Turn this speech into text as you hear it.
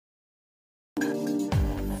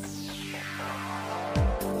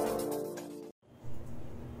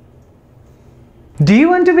Do you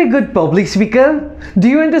want to be a good public speaker? Do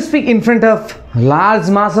you want to speak in front of large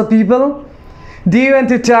mass of people? Do you want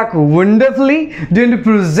to talk wonderfully? Do you want to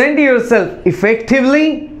present yourself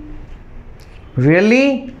effectively?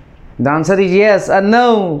 Really? The answer is yes or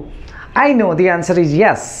no. I know the answer is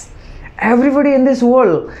yes. Everybody in this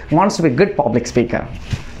world wants to be a good public speaker.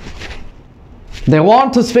 They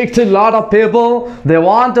want to speak to a lot of people. They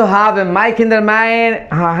want to have a mic in their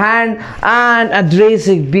hand and address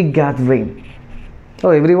a big gathering. So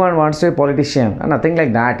everyone wants to be a politician and nothing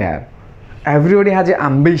like that here. Everybody has an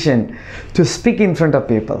ambition to speak in front of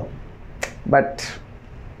people. But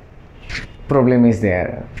problem is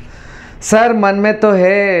there. Sir मन में तो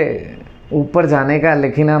है ऊपर जाने का,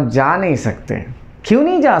 लेकिन आप जा नहीं सकते. क्यों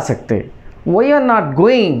नहीं जा सकते? Why you are not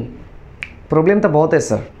going? Problem तो बहुत है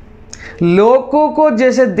सर. लोगों को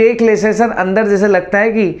जैसे देख ले सर अंदर जैसे लगता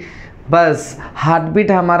है कि बस हार्ट बीट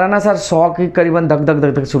हमारा ना सर 100 की करीबन धक धक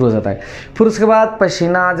धक धक शुरू हो जाता है. फिर उसके बाद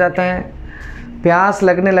पसीना आ जाता है, प्यास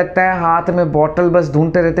लगने लगता है, हाथ में बॉटल बस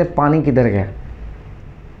ढूंढते रहते हैं पानी किधर गया.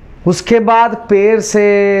 उसके बाद पैर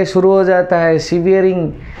से शुरू हो जाता है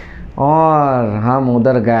शिवरिंग और हम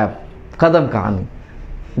उधर गैप कदम कहानी.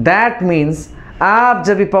 दैट मीन्स आप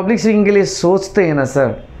जब भी पब्लिक स्पीकिंग के लिए सोचते हैं ना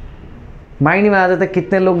सर, माइंड में आ जाता है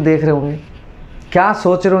कितने लोग देख रहे होंगे, क्या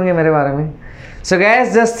सोच रहे होंगे मेरे बारे में. So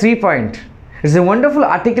guys, just 3 point. It's a wonderful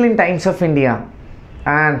article in times of India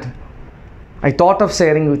and I thought of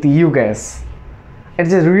sharing with you guys.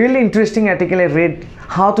 It's a really interesting article I read,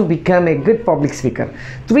 how to become a good public speaker.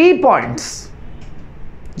 3 points.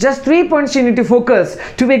 Just 3 points you need to focus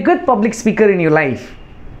to be a good public speaker in your life.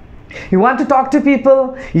 You want to talk to people,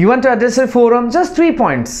 you want to address a forum, just 3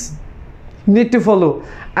 points you need to follow.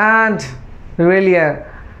 And really,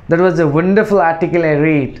 that was a wonderful article I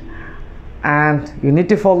read. And you need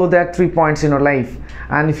to follow that 3 points in your life.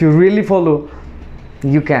 And if you really follow,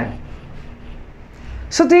 you can.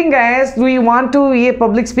 So think guys, do you want to be a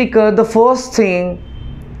public speaker? The first thing,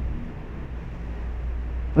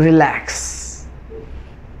 relax.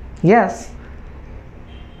 Yes,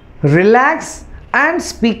 relax and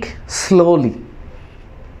speak slowly.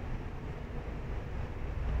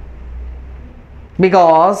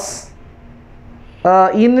 Because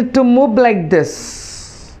you need to move like this.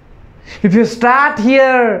 If you start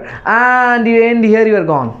here and you end here, you are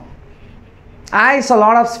gone. I saw a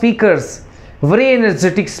lot of speakers, very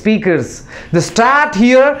energetic speakers. They start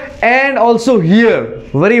here and also here,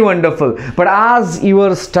 very wonderful. But as you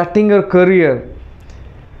are starting your career,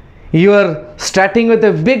 you are starting with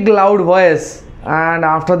a big loud voice, and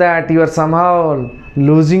after that you are somehow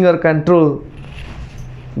losing your control,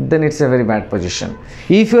 then it's a very bad position.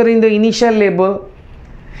 If you are in the initial level,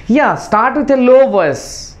 yeah, start with a low voice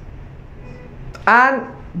and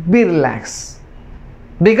be relaxed.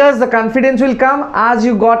 Because the confidence will come as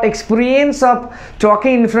you got experience of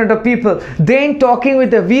talking in front of people. Then talking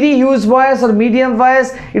with a very huge voice or medium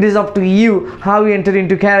voice, it is up to you how you enter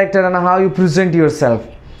into character and how you present yourself.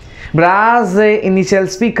 But as an initial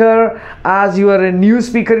speaker, as you are a new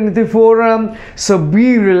speaker in the forum, so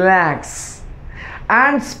be relaxed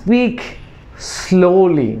and speak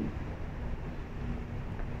slowly.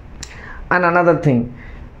 And another thing,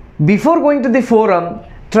 before going to the forum,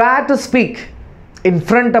 try to speak in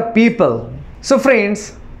front of people. So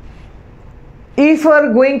friends, if you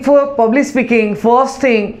are going for public speaking, first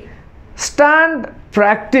thing, stand,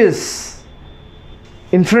 practice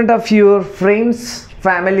in front of your friends,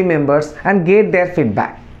 family members and get their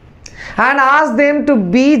feedback and ask them to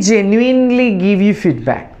be genuinely give you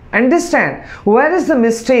feedback. Understand where is the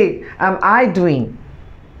mistake am I doing.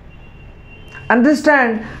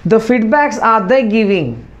 Understand the feedbacks are they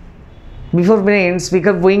giving. Before being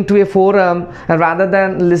speaker going to a forum, and rather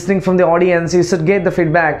than listening from the audience, you should get the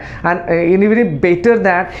feedback. And even better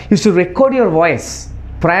that you should record your voice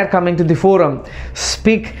prior coming to the forum.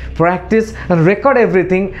 Speak, practice and record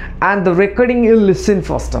everything, and the recording you listen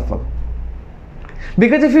first of all.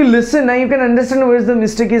 Because if you listen, now you can understand where the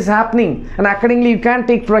mistake is happening, and accordingly you can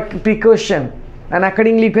take precaution, and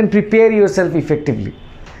accordingly you can prepare yourself effectively.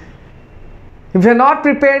 If you are not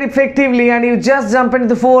prepared effectively and you just jump into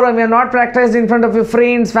the forum, you are not practiced in front of your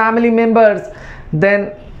friends, family members,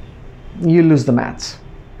 then you lose the match.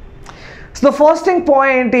 So the first thing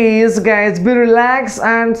point is, guys, be relaxed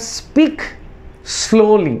and speak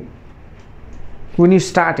slowly when you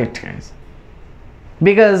start it, guys.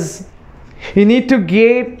 Because you need to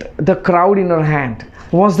get the crowd in your hand.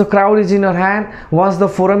 Once the crowd is in your hand, once the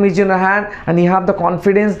forum is in your hand and you have the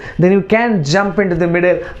confidence, then you can jump into the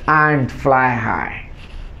middle and fly high.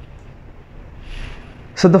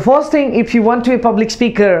 So the first thing, if you want to be a public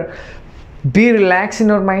speaker, be relaxed in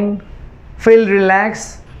your mind, feel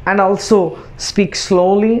relaxed and also speak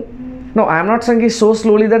slowly. No, I am not saying it so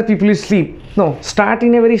slowly that people will sleep. No, start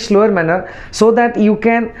in a very slower manner so that you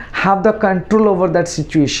can have the control over that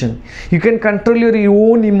situation. You can control your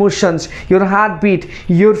own emotions, your heartbeat,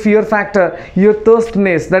 your fear factor, your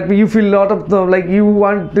thirstiness, that you feel a lot of the, like you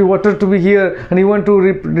want the water to be here and you want to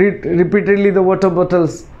repeatedly the water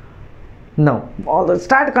bottles. No,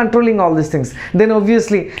 start controlling all these things. Then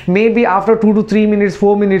obviously maybe after 2 to 3 minutes,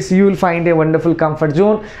 4 minutes, you will find a wonderful comfort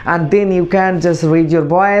zone, and then you can just raise your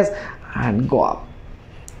voice and go up.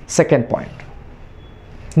 Second point,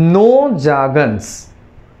 no jargons.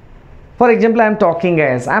 For example, I am talking,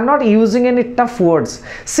 guys, I am not using any tough words.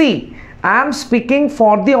 See, I am speaking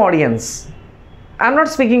for the audience, I am not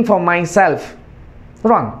speaking for myself.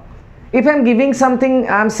 Wrong. If I am giving something,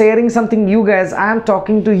 I am sharing something, you guys, I am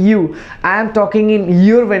talking to you, I am talking in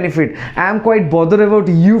your benefit, I am quite bothered about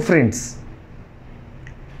you, friends.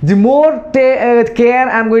 The more care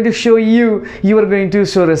I am going to show you, you are going to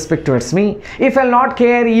show respect towards me. If I'll not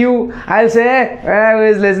care you, I'll say, who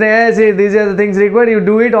is listening? Say, these are the things required, you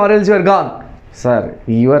do it or else you are gone. Sir,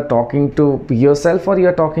 you are talking to yourself or you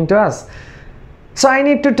are talking to us? So I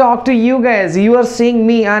need to talk to you guys. You are seeing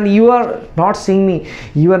me and you are not seeing me.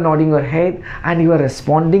 You are nodding your head and you are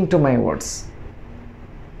responding to my words.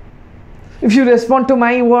 If you respond to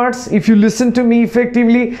my words, if you listen to me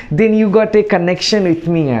effectively, then you got a connection with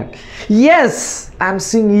me. Yes, I'm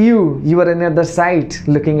seeing you. You are on the other side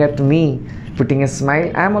looking at me, putting a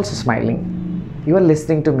smile. I'm also smiling. You are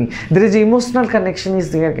listening to me. There is emotional connection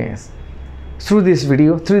is there, guys. Through this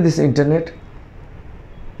video, through this internet.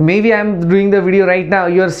 Maybe I'm doing the video right now.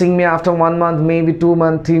 You are seeing me after 1 month, maybe 2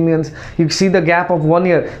 months, 3 months. You see the gap of 1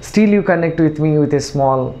 year. Still you connect with me with a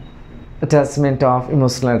small attachment of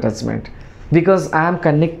emotional attachment. Because I am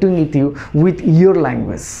connecting with you with your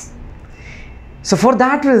language. So for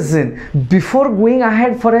that reason, before going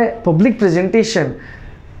ahead for a public presentation,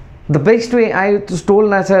 the best way I told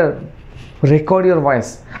Nasser, record your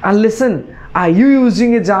voice and listen. Are you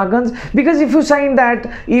using a jargons? Because if you find that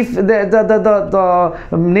if the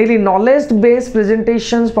nearly knowledge-based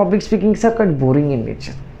presentations, public speaking are quite boring in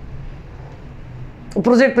nature.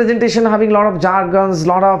 Project presentation having a lot of jargons,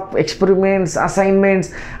 lot of experiments,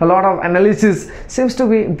 assignments, a lot of analysis seems to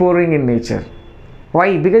be boring in nature.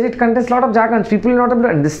 Why? Because it contains a lot of jargons. People will not able to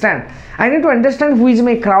understand. I need to understand who is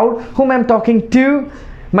my crowd, whom I am talking to,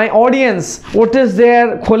 my audience, what is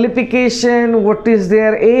their qualification, what is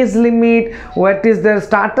their age limit, what is their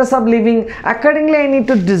status of living. Accordingly, I need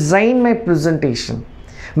to design my presentation.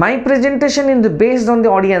 My presentation is based on the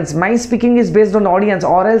audience. My speaking is based on the audience,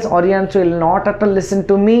 or else audience will not at all listen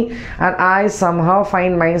to me and I somehow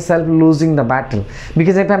find myself losing the battle.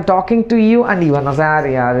 Because if I'm talking to you and you are not,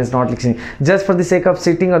 is not listening, just for the sake of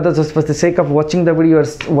sitting or just for the sake of watching the video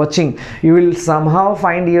you're watching, you will somehow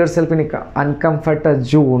find yourself in an uncomfortable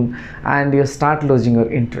zone and you start losing your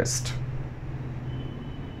interest.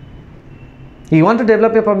 You want to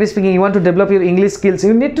develop your public speaking, you want to develop your English skills,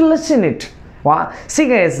 you need to listen it. Wow. See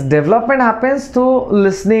guys, development happens through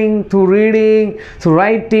listening, through reading, through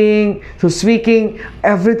writing, through speaking.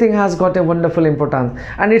 Everything has got a wonderful importance.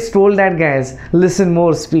 And it's told that guys, listen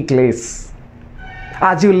more, speak less.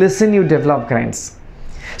 As you listen, you develop, friends.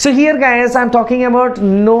 So here guys, I'm talking about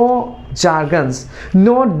no jargons,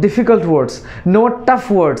 no difficult words, no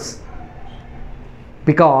tough words.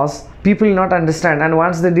 Because people will not understand, and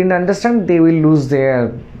once they didn't understand, they will lose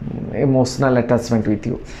their emotional attachment with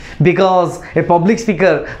you. Because a public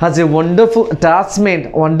speaker has a wonderful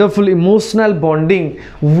attachment, wonderful emotional bonding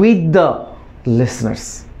with the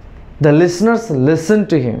listeners. The listeners listen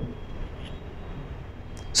to him.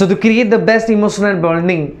 So to create the best emotional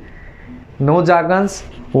bonding, no jargons,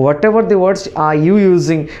 whatever the words are you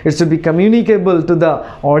using, it should be communicable to the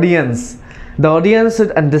audience. The audience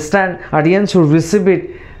should understand, audience should receive it,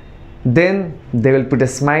 then they will put a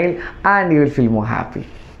smile and you will feel more happy.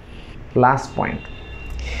 Last point,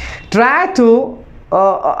 try to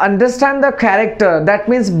understand the character. That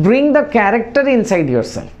means bring the character inside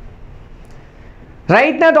yourself.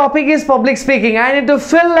 Right now topic is public speaking. I need to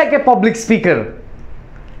feel like a public speaker.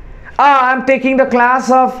 I'm taking the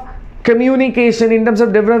class of communication in terms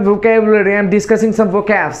of different vocabulary. I'm discussing some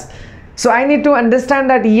vocabs. So I need to understand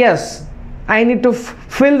that yes, I need to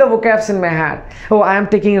fill the vocabs in my head. Oh, I am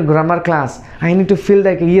taking a grammar class. I need to feel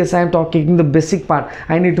like yes, I am talking the basic part.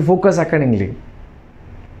 I need to focus accordingly.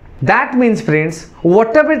 That means friends,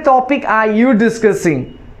 whatever topic are you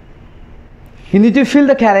discussing, you need to feel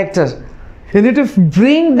the character. You need to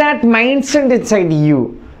bring that mindset inside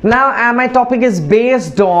you. Now my topic is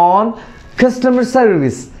based on customer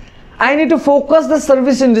service. I need to focus the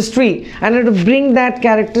service industry. I need to bring that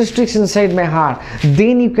characteristics inside my heart.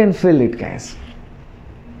 Then you can feel it, guys.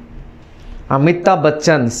 Amitabh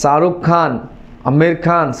Bachchan, Shahrukh Khan, Amir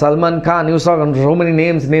Khan, Salman Khan. You saw so many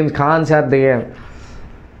names. Khans are there.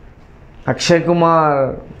 Akshay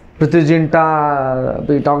Kumar, Prithvi Zinta.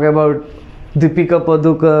 We talk about Deepika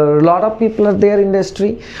Padukar. A lot of people are there in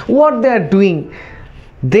industry. What they are doing?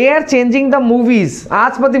 They are changing the movies.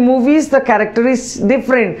 As per the movies, the character is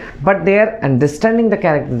different, but they are understanding the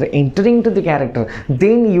character, they're entering to the character.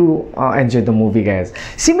 Then you enjoy the movie, guys.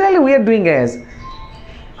 Similarly, we are doing, guys.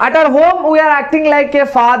 At our home, we are acting like a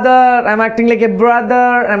father. I'm acting like a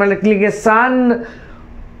brother. I'm acting like a son.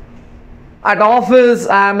 At office,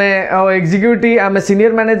 I'm a executive. I'm a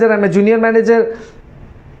senior manager. I'm a junior manager.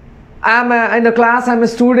 In the class, I'm a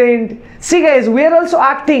student. See, guys, we are also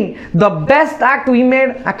acting. The best act we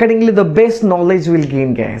made, accordingly, the best knowledge we'll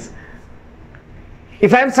gain, guys.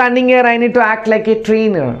 If I'm standing here, I need to act like a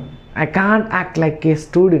trainer. I can't act like a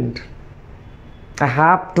student. I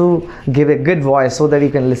have to give a good voice so that you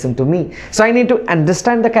can listen to me. So I need to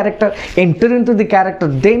understand the character, enter into the character,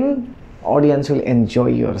 then audience will enjoy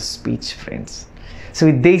your speech, friends. So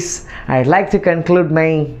with this, I'd like to conclude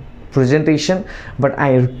my presentation, but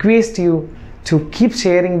I request you to keep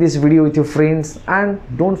sharing this video with your friends and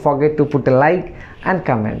don't forget to put a like and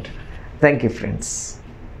comment. Thank you, friends.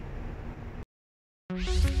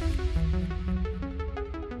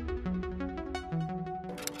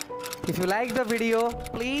 If you like the video,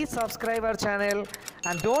 please subscribe our channel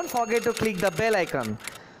and don't forget to click the bell icon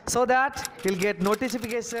so that you'll get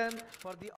notification for the